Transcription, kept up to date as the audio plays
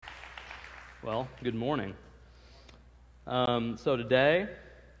Well, good morning. So today,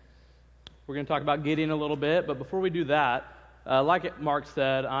 we're going to talk about Gideon a little bit, but before we do that, like Mark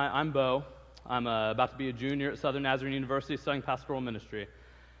said, I'm Bo. I'm about to be a junior at Southern Nazarene University studying pastoral ministry.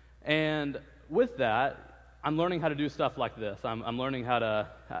 And with that, I'm learning how to do stuff like this. I'm learning how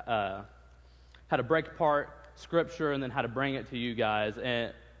to break apart Scripture and then how to bring it to you guys.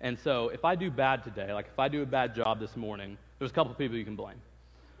 And so if I do bad today, like if I do a bad job this morning, there's a couple of people you can blame.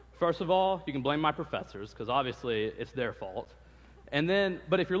 First of all, you can blame my professors, because obviously it's their fault. And then,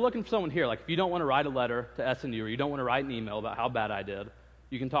 but if you're looking for someone here, like if you don't want to write a letter to SNU or you don't want to write an email about how bad I did,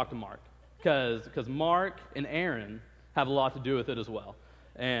 you can talk to Mark. Because Mark and Aaron have a lot to do with it as well.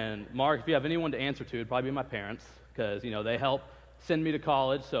 And Mark, if you have anyone to answer to, it'd probably be my parents, because they help send me to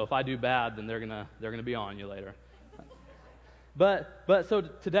college. So if I do bad, then they're gonna be on you later. But so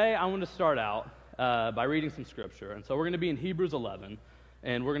today I want to start out by reading some scripture, and so we're going to be in Hebrews 11.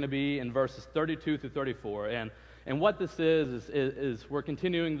 And we're going to be in verses 32 through 34. And what this is we're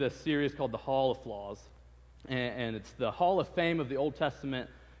continuing this series called the Hall of Flaws. And it's the Hall of Fame of the Old Testament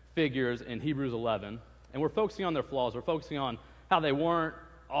figures in Hebrews 11. And we're focusing on their flaws. We're focusing on how they weren't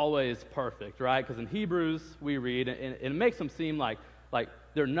always perfect, right? Because in Hebrews we read, and it makes them seem like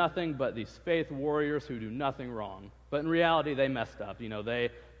they're nothing but these faith warriors who do nothing wrong. But in reality, they messed up.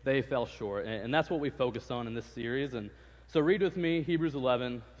 They fell short. And that's what we focus on in this series. And so read with me Hebrews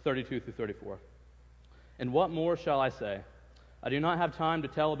 11, 32 through 34. And what more shall I say? I do not have time to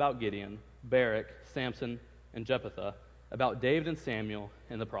tell about Gideon, Barak, Samson, and Jephthah, about David and Samuel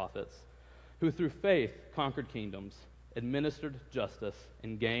and the prophets, who through faith conquered kingdoms, administered justice,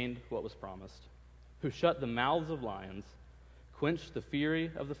 and gained what was promised, who shut the mouths of lions, quenched the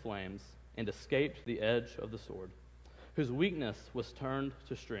fury of the flames, and escaped the edge of the sword, whose weakness was turned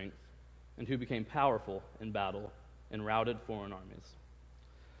to strength, and who became powerful in battle, and routed foreign armies.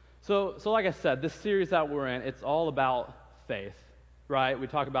 So like I said, this series that we're in, it's all about faith, right? We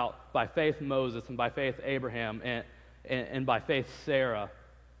talk about by faith Moses, and by faith Abraham, and by faith Sarah.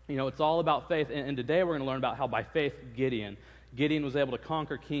 It's all about faith. And today we're going to learn about how by faith Gideon was able to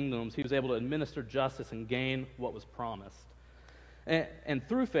conquer kingdoms. He was able to administer justice and gain what was promised. And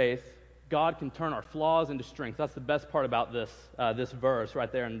through faith, God can turn our flaws into strength. That's the best part about this verse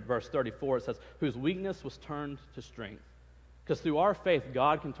right there in verse 34. It says, whose weakness was turned to strength. Because through our faith,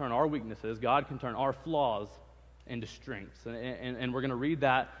 God can turn our weaknesses, God can turn our flaws into strengths. And we're going to read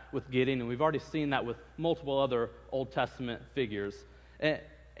that with Gideon, and we've already seen that with multiple other Old Testament figures.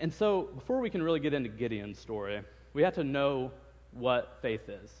 And so before we can really get into Gideon's story, we have to know what faith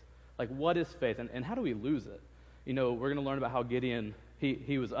is. Like, what is faith, and how do we lose it? We're going to learn about how Gideon,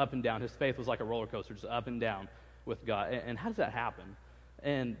 he was up and down. His faith was like a roller coaster, just up and down with God. And how does that happen?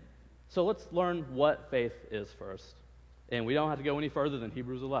 And so let's learn what faith is first. And we don't have to go any further than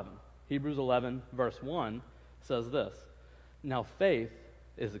Hebrews 11. Hebrews 11, verse 1 says this: now faith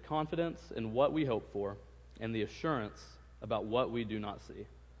is the confidence in what we hope for and the assurance about what we do not see.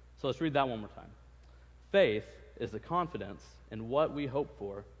 So let's read that one more time. Faith is the confidence in what we hope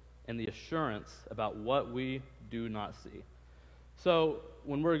for and the assurance about what we do not see. So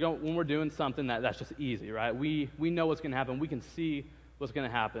when we're doing something that's just easy, right? We know what's going to happen. We can see what's going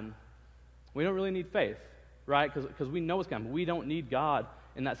to happen. We don't really need faith, right? Because we know what's going to happen. We don't need God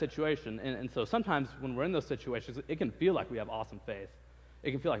in that situation. And so sometimes when we're in those situations, it can feel like we have awesome faith. It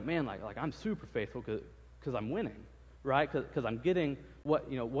can feel like, man, like I'm super faithful because I'm winning, right? Because I'm getting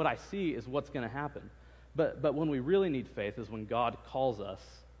what I see is what's going to happen. But when we really need faith is when God calls us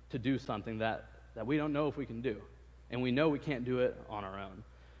to do something that we don't know if we can do. And we know we can't do it on our own.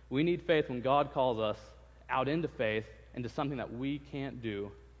 We need faith when God calls us out into faith, into something that we can't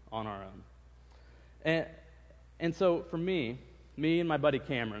do on our own. And so for me and my buddy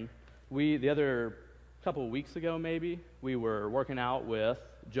Cameron, the other couple of weeks ago maybe, we were working out with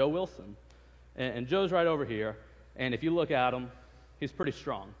Joe Wilson. And Joe's right over here. And if you look at him, he's pretty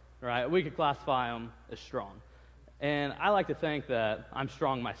strong, right? We could classify him as strong. And I like to think that I'm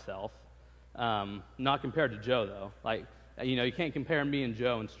strong myself. Not compared to Joe, though. Like, you can't compare me and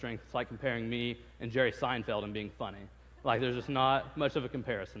Joe in strength. It's like comparing me and Jerry Seinfeld and being funny. Like, there's just not much of a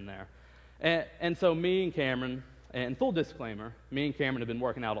comparison there. And so me and Cameron, and full disclaimer, me and Cameron have been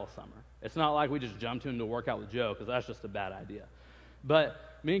working out all summer. It's not like we just jumped into a workout with Joe, because that's just a bad idea.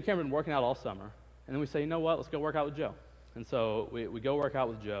 But me and Cameron have been working out all summer, and then we say, you know what, let's go work out with Joe. And so we go work out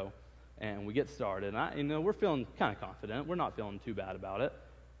with Joe, and we get started. And we're feeling kind of confident. We're not feeling too bad about it.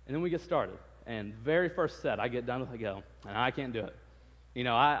 And then we get started. And very first set, I get done with it, I go, and I can't do it.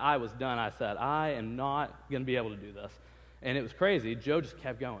 I was done. I said, I am not going to be able to do this. And it was crazy. Joe just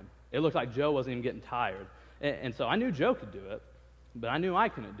kept going. It looked like Joe wasn't even getting tired. And so I knew Joe could do it. but I knew I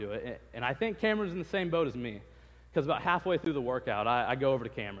couldn't do it. And I think Cameron's in the same boat as me, because about halfway through the workout, I go over to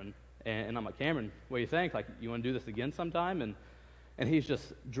Cameron, and I'm like, Cameron, what do you think? Like, you want to do this again sometime? And he's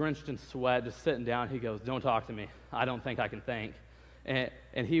just drenched in sweat, just sitting down. He goes, don't talk to me. I don't think I can think.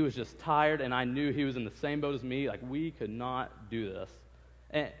 And he was just tired, and I knew he was in the same boat as me. Like, we could not do this.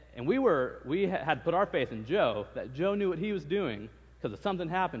 And we had put our faith in Joe, that Joe knew what he was doing, because if something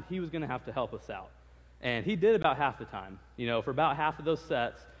happened, he was going to have to help us out. And he did about half the time. You know, for about half of those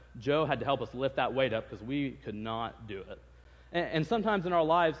sets, Joe had to help us lift that weight up because we could not do it. And sometimes in our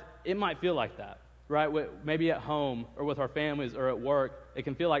lives, it might feel like that, right? Maybe at home or with our families or at work, it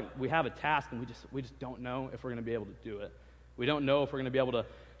can feel like we have a task and we just don't know if we're going to be able to do it. We don't know if we're going to be able to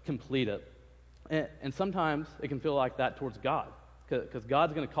complete it. And sometimes it can feel like that towards God, because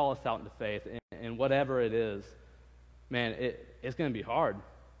God's going to call us out into faith, and whatever it is, man, it's going to be hard,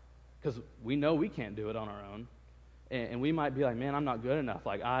 because we know we can't do it on our own. And we might be like, man, I'm not good enough.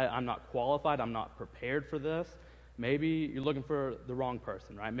 Like, I'm not qualified. I'm not prepared for this. Maybe you're looking for the wrong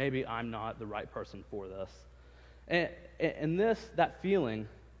person, right? Maybe I'm not the right person for this. And that feeling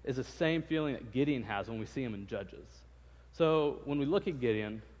is the same feeling that Gideon has when we see him in Judges. So when we look at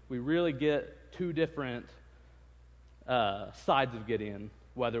Gideon, we really get two different sides of Gideon,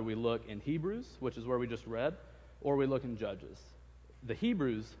 whether we look in Hebrews, which is where we just read, or we look in Judges. The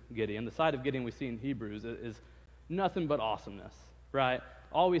Hebrews Gideon, the side of Gideon we see in Hebrews, is nothing but awesomeness, right?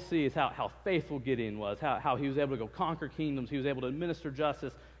 All we see is how faithful Gideon was, how he was able to go conquer kingdoms, he was able to administer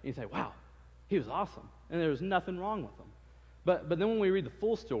justice, and you say, wow, he was awesome, and there was nothing wrong with him. But then when we read the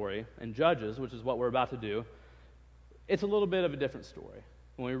full story in Judges, which is what we're about to do, it's a little bit of a different story.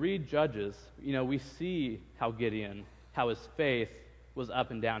 When we read Judges, you know, we see how Gideon, how his faith was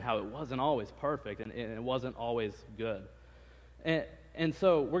up and down, how it wasn't always perfect, and it wasn't always good. And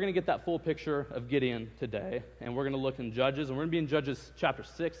so we're going to get that full picture of Gideon today, and we're going to look in Judges, and we're going to be in Judges chapter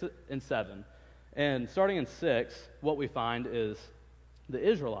 6 and 7. And starting in 6, what we find is the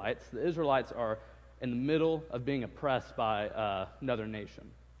Israelites are in the middle of being oppressed by another nation,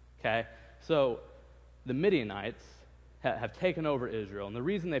 okay? So the Midianites have taken over Israel, and the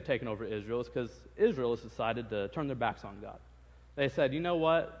reason they've taken over Israel is because Israel has decided to turn their backs on God. They said, you know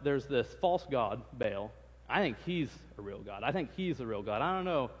what, there's this false god, Baal. I think he's a real God. I think he's the real God. I don't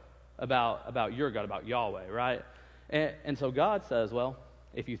know about your God, about Yahweh, right? And so God says, well,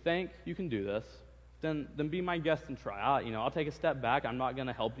 if you think you can do this, then be my guest and try. I'll take a step back. I'm not going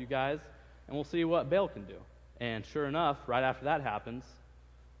to help you guys, and we'll see what Baal can do. And sure enough, right after that happens,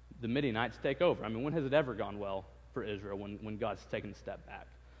 the Midianites take over. I mean, when has it ever gone well for Israel when God's taken a step back?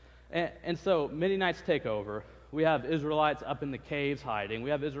 And so Midianites take over. We have Israelites up in the caves hiding. We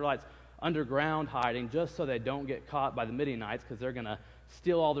have Israelites underground hiding just so they don't get caught by the Midianites, because they're going to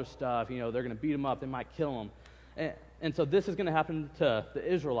steal all their stuff. You know, they're going to beat them up. They might kill them. And so this is going to happen to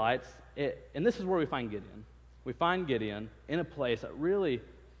the Israelites. And this is where we find Gideon. We find Gideon in a place that really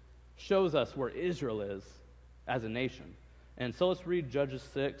shows us where Israel is as a nation. And so let's read Judges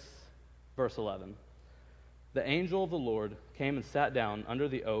 6, verse 11. The angel of the Lord came and sat down under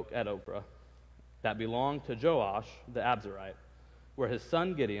the oak at Ophrah that belonged to Joash the Abzerite, where his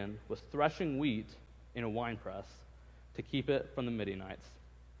son Gideon was threshing wheat in a winepress to keep it from the Midianites.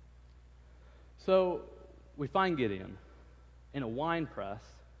 So we find Gideon in a winepress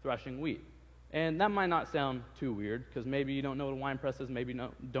threshing wheat. And that might not sound too weird, because maybe you don't know what a winepress is, maybe you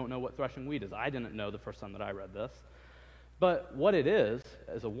don't know what threshing wheat is. I didn't know the first time that I read this. But what it is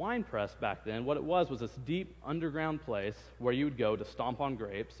a winepress back then, what it was this deep underground place where you would go to stomp on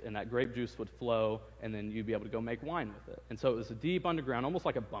grapes, and that grape juice would flow, and then you'd be able to go make wine with it. And so it was a deep underground, almost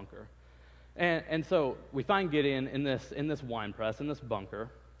like a bunker. And so we find Gideon in this winepress, in this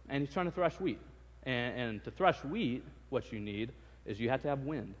bunker, and he's trying to thresh wheat. And to thresh wheat, what you need is you have to have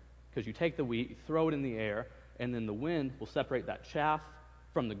wind, because you take the wheat, you throw it in the air, and then the wind will separate that chaff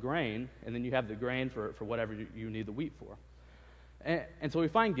from the grain, and then you have the grain for whatever you need the wheat for. And so we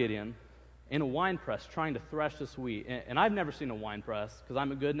find Gideon in a wine press trying to thresh this wheat. And I've never seen a wine press, because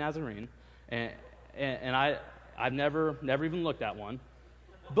I'm a good Nazarene, and I've never even looked at one.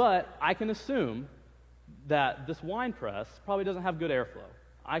 But I can assume that this wine press probably doesn't have good airflow.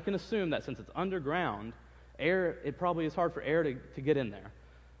 I can assume that since it's underground, it probably is hard for air to get in there.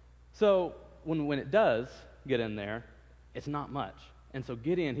 So when it does get in there, it's not much. And so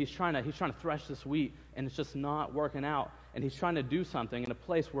Gideon, he's trying to thresh this wheat, and it's just not working out. And he's trying to do something in a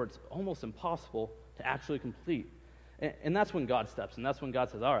place where it's almost impossible to actually complete. And that's when God steps in. That's when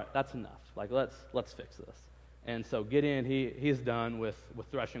God says, all right, that's enough. Like, let's fix this. And so Gideon, he's done with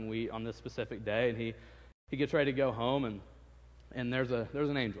threshing wheat on this specific day, and he gets ready to go home, and there's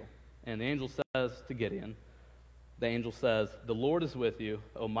an angel. And the angel says to Gideon, the angel says, "The Lord is with you,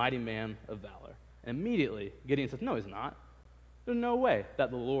 O mighty man of valor." And immediately, Gideon says, "No, he's not. There's no way that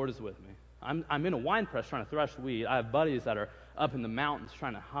the Lord is with me. I'm in a wine press trying to thresh wheat. I have buddies that are up in the mountains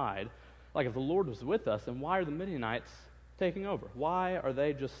trying to hide. Like, if the Lord was with us, then why are the Midianites taking over? Why are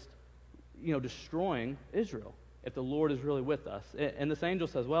they just, destroying Israel if the Lord is really with us?" And this angel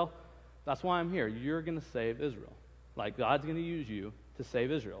says, "Well, that's why I'm here. You're going to save Israel. Like, God's going to use you to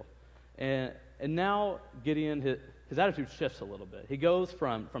save Israel." And now Gideon, his attitude shifts a little bit. He goes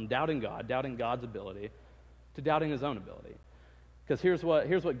from doubting God, doubting God's ability, to doubting his own ability. Because here's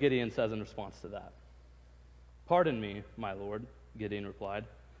what Gideon says in response to that. "Pardon me, my Lord," Gideon replied,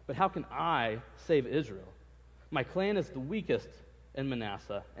 "but how can I save Israel? My clan is the weakest in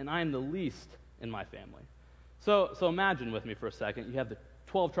Manasseh, and I am the least in my family." So imagine with me for a second, you have the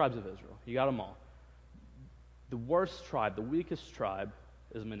 12 tribes of Israel. You got them all. The worst tribe, the weakest tribe,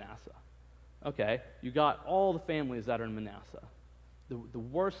 is Manasseh. Okay, you got all the families that are in Manasseh. The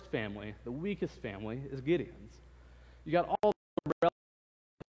worst family, the weakest family, is Gideon's. You got all the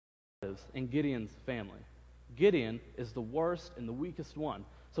relatives in Gideon's family. Gideon is the worst and the weakest one.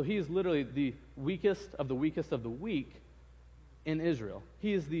 So he is literally the weakest of the weakest of the weak in Israel.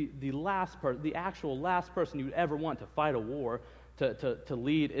 He is the last person, the actual last person you would ever want to fight a war, to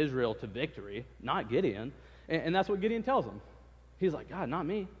lead Israel to victory, not Gideon. And that's what Gideon tells him. He's like, "God, not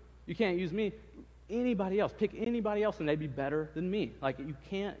me. You can't use me. Anybody else. Pick anybody else and they'd be better than me. Like, you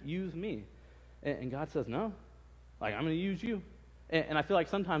can't use me." And God says, "No. Like, I'm going to use you." And I feel like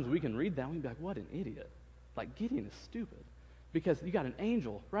sometimes we can read that and we can be like, "What an idiot. Like, Gideon is stupid." Because you got an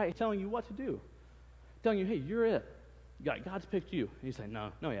angel, right, telling you what to do. Telling you, "Hey, you're it. God's picked you." And you say,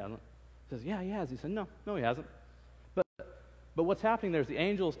 No, he hasn't." He says, "Yeah, he has." He said, No, he hasn't. But what's happening there is the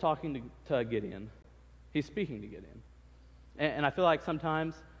angel is talking to Gideon. He's speaking to Gideon. And I feel like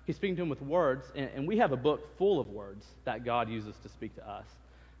sometimes he's speaking to him with words, and we have a book full of words that God uses to speak to us.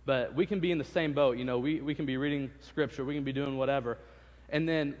 But we can be in the same boat. We can be reading Scripture. We can be doing whatever. And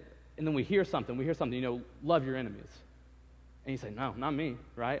then we hear something. Love your enemies. And you say, "No, not me,"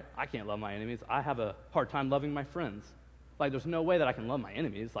 right? I can't love my enemies. I have a hard time loving my friends. Like, there's no way that I can love my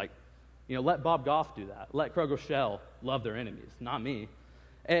enemies. Like, let Bob Goff do that. Let Craig Rochelle love their enemies, not me.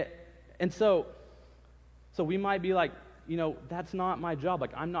 And so we might be like, that's not my job.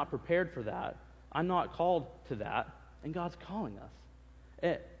 Like, I'm not prepared for that. I'm not called to that. And God's calling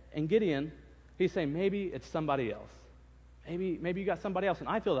us. And Gideon, he's saying, maybe it's somebody else. Maybe you got somebody else. And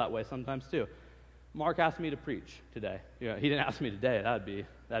I feel that way sometimes too. Mark asked me to preach today. He didn't ask me today.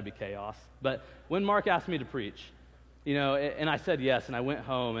 That'd be chaos. But when Mark asked me to preach, and I said yes, and I went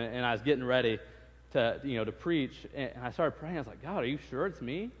home, and I was getting ready to preach, and I started praying. I was like, "God, are you sure it's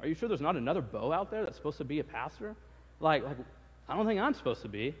me? Are you sure there's not another Bo out there that's supposed to be a pastor? Like I don't think I'm supposed to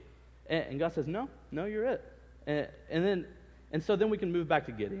be." And God says, No, you're it. And so then we can move back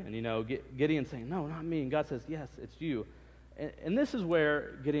to Gideon. Gideon saying, "No, not me." And God says, "Yes, it's you." And this is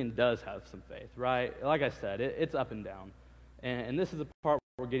where Gideon does have some faith, right? Like I said, it's up and down. And this is the part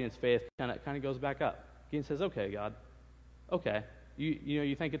where Gideon's faith kind of goes back up. Gideon says, "Okay, God. Okay,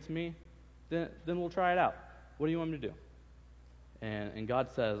 you think it's me? Then we'll try it out. What do you want me to do?" And God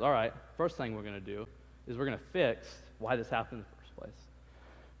says, "All right, first thing we're going to do is we're going to fix why this happened in the first place."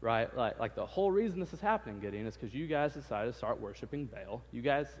 Right? Like the whole reason this is happening, Gideon, is because you guys decided to start worshiping Baal. You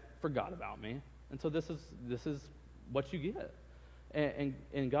guys forgot about me. And so this is what you get.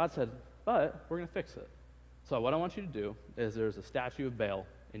 And God said, "But we're going to fix it. So what I want you to do is there's a statue of Baal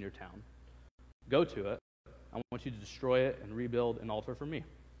in your town. Go to it. I want you to destroy it and rebuild an altar for me."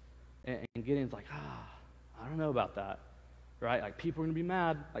 And Gideon's like, I don't know about that. Right? Like, people are going to be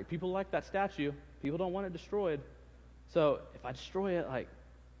mad. Like, people like that statue. People don't want it destroyed. So if I destroy it, like,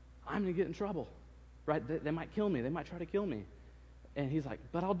 I'm going to get in trouble. Right? They might kill me. They might try to kill me. And he's like,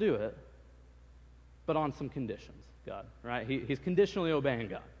 "But I'll do it. But on some conditions, God." Right? He's conditionally obeying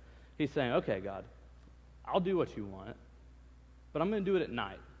God. He's saying, "Okay, God, I'll do what you want, but I'm going to do it at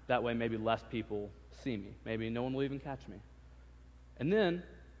night. That way maybe less people see me. Maybe no one will even catch me. And then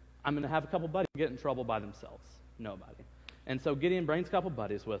I'm going to have a couple buddies get in trouble by themselves. Nobody." And so Gideon brings a couple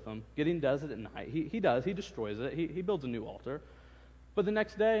buddies with him. Gideon does it at night. He destroys it. He builds a new altar. But the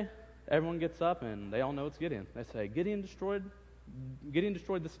next day, everyone gets up and they all know it's Gideon. They say, Gideon destroyed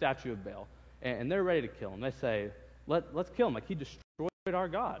the statue of Baal. And they're ready to kill him. They say, let's kill him. Like, he destroyed our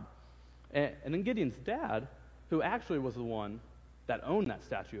God. And then Gideon's dad, who actually was the one that owned that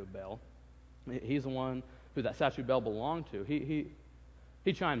statue of Baal, he's the one who that statue of Baal belonged to.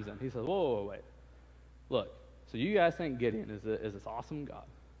 He chimes in. He says, whoa, wait. Look, so you guys think Gideon is this awesome God.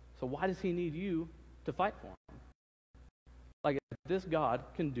 So why does he need you to fight for him? Like, if this God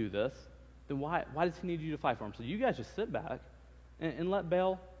can do this, then why does he need you to fight for him? So you guys just sit back and let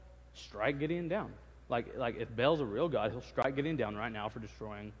Baal strike Gideon down. Like if Baal's a real God, he'll strike Gideon down right now for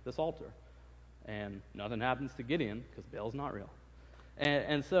destroying this altar. And nothing happens to Gideon because Baal's not real.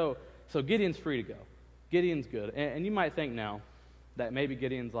 And so Gideon's free to go. Gideon's good. And you might think now that maybe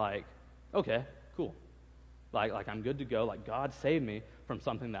Gideon's like, okay, cool. Like I'm good to go. Like God saved me from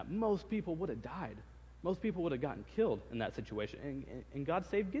something that most people would have died. Most people would have gotten killed in that situation. And God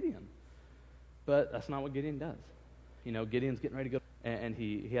saved Gideon. But that's not what Gideon does. You know, Gideon's getting ready to go. And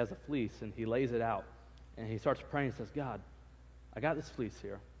he has a fleece and he lays it out. And he starts praying and says, God, I got this fleece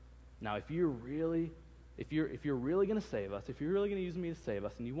here. Now, if you're really going to save us, if you're really going to use me to save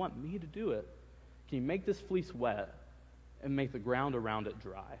us, and you want me to do it, can you make this fleece wet and make the ground around it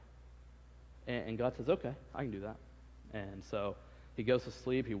dry? And God says, okay, I can do that. And so he goes to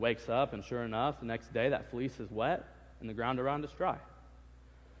sleep, he wakes up, and sure enough, the next day that fleece is wet and the ground around it's dry.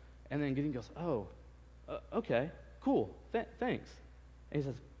 And then Gideon goes, okay, cool, thanks. And he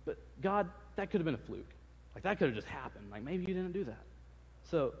says, but God, that could have been a fluke. Like that could have just happened. Like maybe you didn't do that.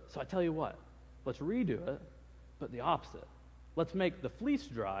 So I tell you what, let's redo it, but the opposite. Let's make the fleece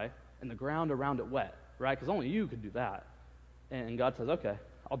dry and the ground around it wet, right? Because only you could do that. And God says, okay,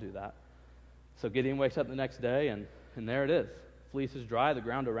 I'll do that. So Gideon wakes up the next day, and there it is. Fleece is dry, the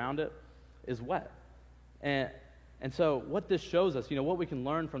ground around it is wet. And so what this shows us, what we can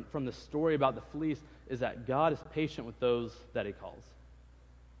learn from this story about the fleece is that God is patient with those that he calls.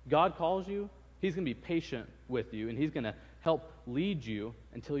 God calls you, he's going to be patient with you, and he's going to help lead you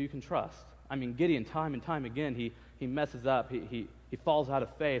until you can trust. I mean, Gideon, time and time again, he messes up. He falls out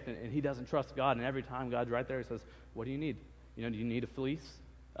of faith, and he doesn't trust God. And every time God's right there, he says, what do you need? Do you need a fleece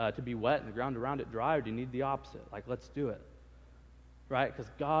to be wet and the ground around it dry, or do you need the opposite? Like, let's do it. Right?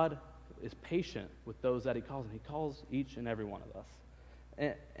 Because God is patient with those that he calls, and he calls each and every one of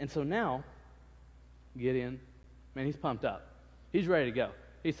us. And so now, Gideon, man, he's pumped up. He's ready to go.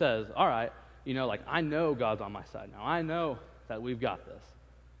 He says, all right, I know God's on my side now. I know that we've got this.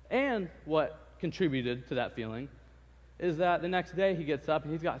 And what contributed to that feeling is that the next day he gets up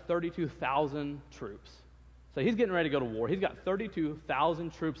and he's got 32,000 troops. So he's getting ready to go to war. He's got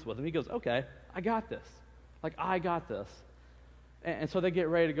 32,000 troops with him. He goes, okay, I got this. I got this. And so they get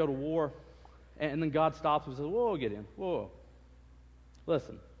ready to go to war. And then God stops and says, whoa, Gideon, whoa.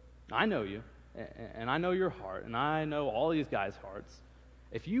 Listen, I know you, and I know your heart, and I know all these guys' hearts.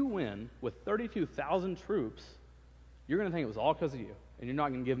 If you win with 32,000 troops, you're going to think it was all because of you, and you're not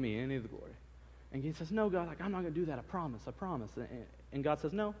going to give me any of the glory. And he says, no, God, I'm not going to do that. I promise. And God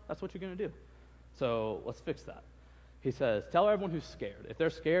says, no, that's what you're going to do. So let's fix that. He says, tell everyone who's scared. If they're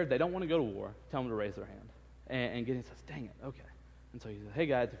scared, they don't want to go to war, tell them to raise their hand. And Gideon says, dang it, okay. And so he says, hey,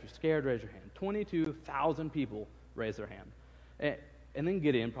 guys, if you're scared, raise your hand. 22,000 people raise their hand. And then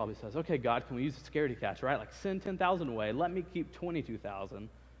Gideon probably says, okay, God, can we use the scaredy catch, right? Like, send 10,000 away. Let me keep 22,000,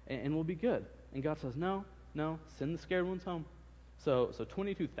 and we'll be good. And God says, no, send the scared ones home. So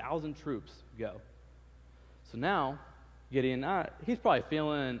 22,000 troops go. So now, Gideon, he's probably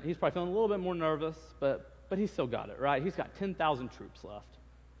feeling a little bit more nervous, but he's still got it, right? He's got 10,000 troops left,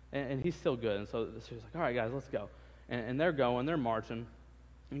 and he's still good. And so he's like, all right, guys, let's go. And they're going, they're marching,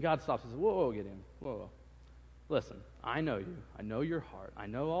 and God stops and says, whoa, Gideon, whoa. Listen, I know you. I know your heart. I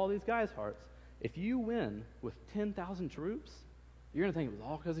know all these guys' hearts. If you win with 10,000 troops, you're going to think it was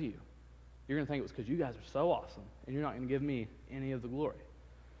all because of you. You're going to think it was because you guys are so awesome, and you're not going to give me any of the glory.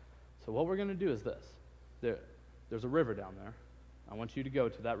 So what we're going to do is this. There's a river down there. I want you to go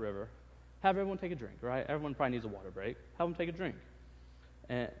to that river. Have everyone take a drink, right? Everyone probably needs a water break. Have them take a drink.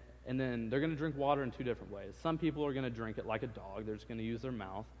 And then they're going to drink water in two different ways. Some people are going to drink it like a dog. They're just going to use their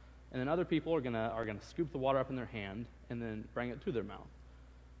mouth. And then other people are going to scoop the water up in their hand and then bring it to their mouth.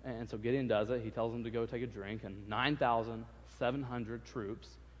 And so Gideon does it. He tells them to go take a drink, and 9,700 troops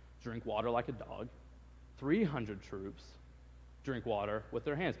drink water like a dog. 300 troops drink water with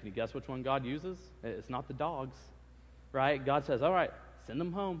their hands. Can you guess which one God uses? It's not the dogs, right? God says, all right, send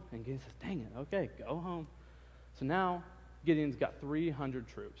them home. And Gideon says, dang it, okay, go home. So now Gideon's got 300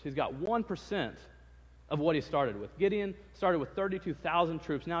 troops. He's got 1% of what he started with. Gideon started with 32,000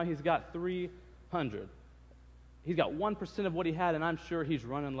 troops. Now he's got 300. He's got 1% of what he had, and I'm sure he's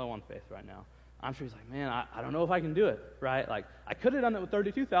running low on faith right now. I'm sure he's like, man, I don't know if I can do it, right? Like, I could have done it with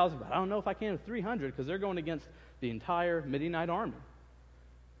 32,000, but I don't know if I can with 300 because they're going against the entire Midianite army.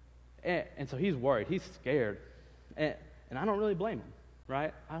 And so he's worried. He's scared. And I don't really blame him,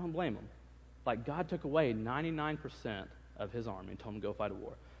 right? I don't blame him. Like, God took away 99% of his army and told him to go fight a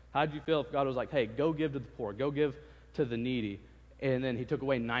war. How would you feel if God was like, hey, go give to the poor, go give to the needy, and then he took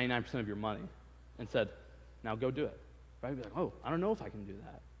away 99% of your money and said, now go do it, right? You'd be like, oh, I don't know if I can do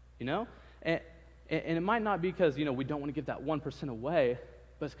that, And it might not be because, we don't want to give that 1% away,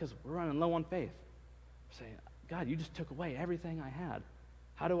 but it's because we're running low on faith. We're saying, God, you just took away everything I had.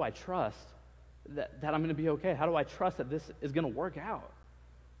 How do I trust that I'm going to be okay? How do I trust that this is going to work out?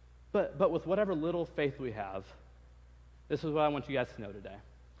 But with whatever little faith we have, this is what I want you guys to know today,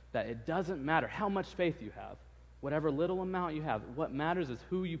 that it doesn't matter how much faith you have, whatever little amount you have, what matters is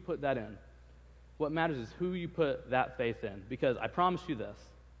who you put that in. What matters is who you put that faith in. Because I promise you this,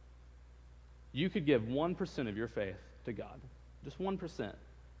 you could give 1% of your faith to God, just 1%,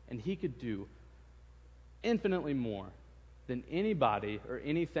 and he could do infinitely more than anybody or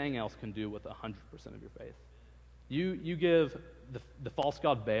anything else can do with 100% of your faith. You give the false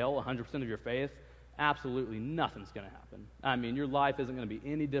god Baal 100% of your faith, absolutely nothing's going to happen. I mean, your life isn't going to be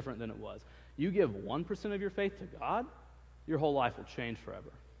any different than it was. You give 1% of your faith to God, your whole life will change forever.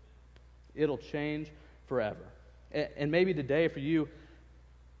 It'll change forever. And maybe today for you,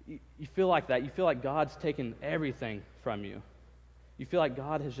 you feel like that. You feel like God's taken everything from you. You feel like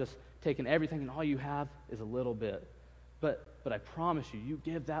God has just taken everything and all you have is a little bit. But I promise you, you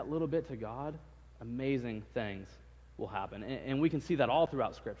give that little bit to God, amazing things will happen. And we can see that all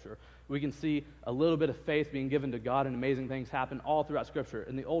throughout Scripture. We can see a little bit of faith being given to God and amazing things happen all throughout Scripture.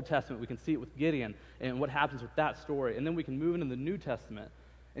 In the Old Testament, we can see it with Gideon and what happens with that story. And then we can move into the New Testament.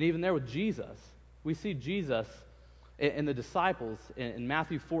 And even there with Jesus, we see Jesus and the disciples in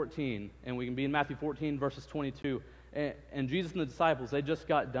Matthew 14. And we can be in Matthew 14, verses 22. And Jesus and the disciples, they just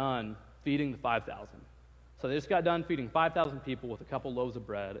got done feeding the 5,000. So they just got done feeding 5,000 people with a couple loaves of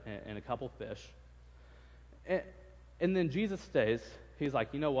bread and a couple fish. And then Jesus stays. He's like,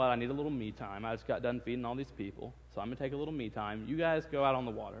 you know what? I need a little me time. I just got done feeding all these people, so I'm going to take a little me time. You guys go out on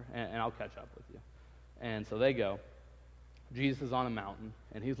the water, and I'll catch up with you. And so they go. Jesus is on a mountain,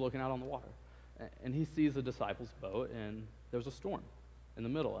 and he's looking out on the water. And he sees the disciples' boat, and there's a storm in the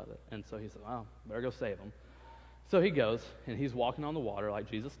middle of it. And so he says, well, better go save them. So he goes, and he's walking on the water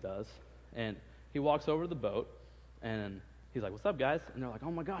like Jesus does. And he walks over to the boat, and he's like, what's up, guys? And they're like,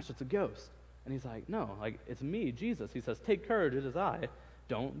 oh my gosh, it's a ghost. And he's like, no, it's me, Jesus. He says, take courage, it is I.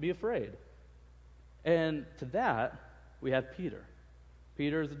 Don't be afraid. And to that, we have Peter.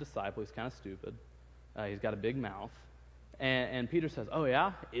 Peter is a disciple. He's kind of stupid. He's got a big mouth. And Peter says, oh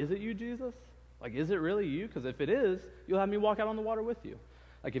yeah? Is it you, Jesus? Is it really you? Because if it is, you'll have me walk out on the water with you.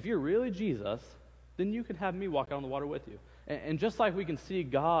 If you're really Jesus, then you can have me walk out on the water with you. And just like we can see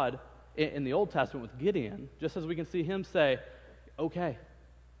God in the Old Testament with Gideon, just as we can see him say, okay,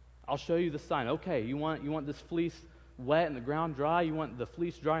 I'll show you the sign. Okay, you want this fleece wet and the ground dry? You want the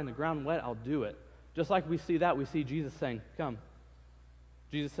fleece dry and the ground wet? I'll do it. Just like we see that, we see Jesus saying, come.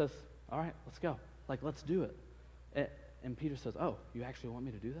 Jesus says, all right, let's go. Let's do it. And Peter says, oh, you actually want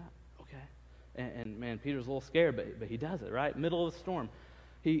me to do that? Okay. And man, Peter's a little scared, but he does it, right? Middle of the storm.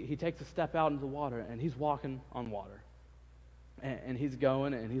 He takes a step out into the water, and he's walking on water. And he's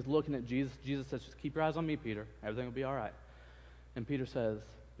going, and he's looking at Jesus. Jesus says, just keep your eyes on me, Peter. Everything will be all right. And Peter says,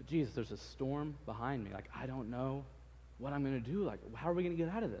 but Jesus, there's a storm behind me. I don't know what I'm going to do. How are we going to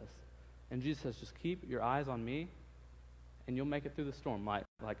get out of this? And Jesus says, just keep your eyes on me, and you'll make it through the storm.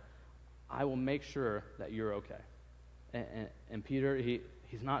 I will make sure that you're okay. And Peter,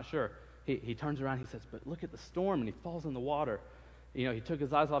 he's not sure. He turns around, he says, but look at the storm, and he falls in the water. He took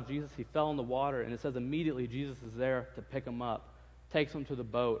his eyes off Jesus, he fell in the water, and it says immediately Jesus is there to pick him up, takes him to the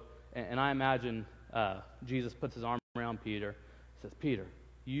boat, and I imagine Jesus puts his arm around Peter, says, Peter,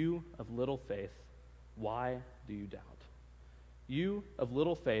 you of little faith, why do you doubt? You of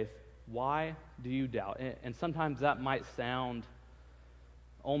little faith, why do you doubt? And sometimes that might sound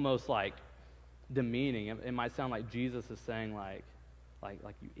almost demeaning. It might sound like Jesus is saying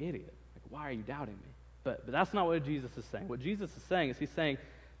you idiot. Why are you doubting me? But that's not what Jesus is saying. What Jesus is saying is he's saying,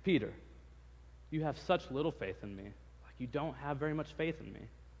 Peter, you have such little faith in me. You don't have very much faith in me.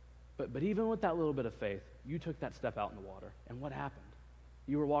 But even with that little bit of faith, you took that step out in the water. And what happened?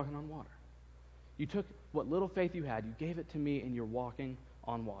 You were walking on water. You took what little faith you had, you gave it to me, and you're walking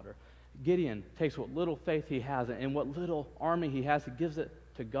on water. Gideon takes what little faith he has and what little army he has, he gives it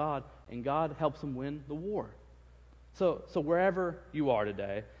to God, and God helps him win the war. So wherever you are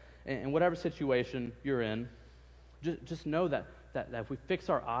today, and whatever situation you're in, just know that if we fix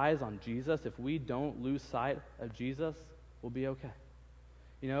our eyes on Jesus, if we don't lose sight of Jesus, we'll be okay.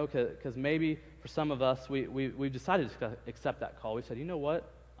 Because maybe for some of us, we've decided to accept that call. We said, you know what?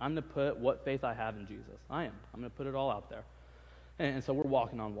 I'm going to put what faith I have in Jesus. I'm going to put it all out there. And so we're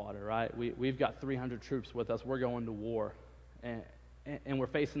walking on water, right? We've got 300 troops with us. We're going to war. And we're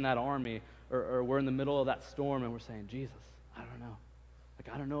facing that army, or we're in the middle of that storm, and we're saying, Jesus, I don't know.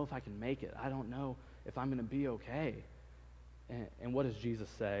 I don't know if I can make it. I don't know if I'm going to be okay. And what does Jesus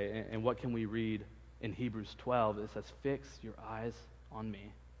say? And what can we read in Hebrews 12? It says, fix your eyes on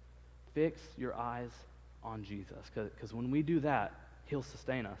me. Fix your eyes on Jesus. Because when we do that, he'll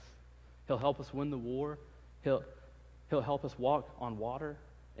sustain us. He'll help us win the war. He'll help us walk on water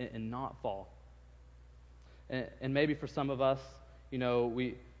and not fall. And maybe for some of us,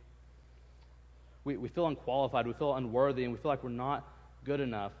 we feel unqualified, we feel unworthy, and we feel like we're not good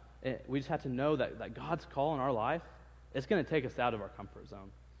enough. We just have to know that God's call in our life, it's going to take us out of our comfort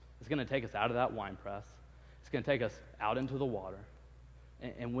zone. It's going to take us out of that wine press. It's going to take us out into the water.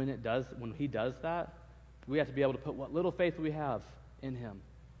 And when he does that, we have to be able to put what little faith we have in him.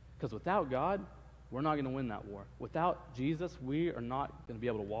 Because without God, we're not going to win that war. Without Jesus, we are not going to be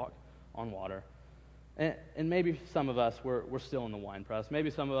able to walk on water. And maybe some of us, we're still in the wine press. Maybe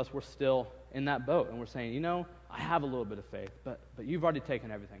some of us, we're still in that boat, and we're saying, I have a little bit of faith, but you've already taken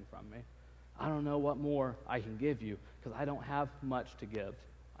everything from me. I don't know what more I can give you, because I don't have much to give.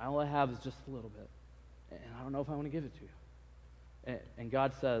 All I have is just a little bit, and I don't know if I want to give it to you. And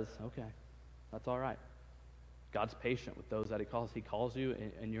God says, okay, that's all right. God's patient with those that he calls. He calls you,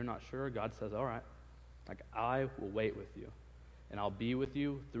 and you're not sure. God says, all right, I will wait with you. And I'll be with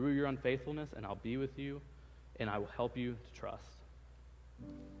you through your unfaithfulness, and I'll be with you, and I will help you to trust.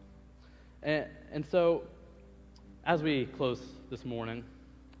 And so, as we close this morning,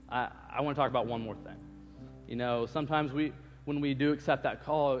 I want to talk about one more thing. Sometimes when we do accept that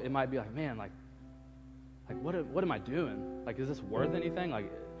call, it might be like, man, what am I doing? Is this worth anything?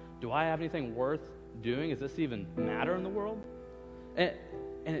 Do I have anything worth doing? Does this even matter in the world? And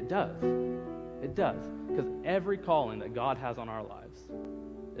it does. It does. Because every calling that God has on our lives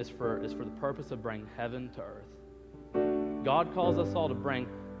is for the purpose of bringing heaven to earth. God calls us all to bring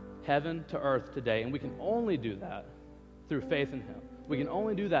heaven to earth today, and we can only do that through faith in him. We can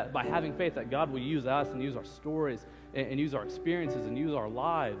only do that by having faith that God will use us and use our stories and use our experiences and use our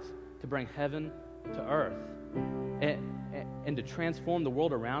lives to bring heaven to earth and to transform the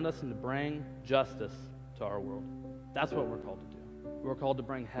world around us and to bring justice to our world. That's what we're called to do. We're called to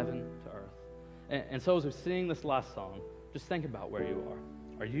bring heaven to earth. And so as we sing this last song, just think about where you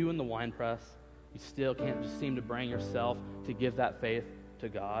are. Are you in the wine press? You still can't just seem to bring yourself to give that faith to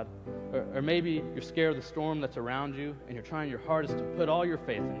God? Or maybe you're scared of the storm that's around you, and you're trying your hardest to put all your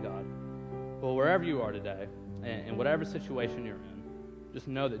faith in God. Well, wherever you are today, and whatever situation you're in, just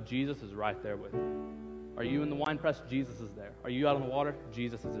know that Jesus is right there with you. Are you in the wine press? Jesus is there. Are you out on the water?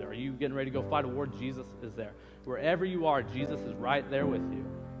 Jesus is there. Are you getting ready to go fight a war? Jesus is there. Wherever you are, Jesus is right there with you.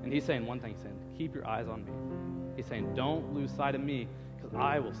 And he's saying one thing, he's saying, keep your eyes on me. He's saying, don't lose sight of me, because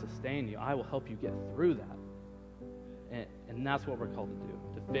I will sustain you. I will help you get through that. And that's what we're called to do,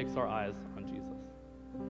 to fix our eyes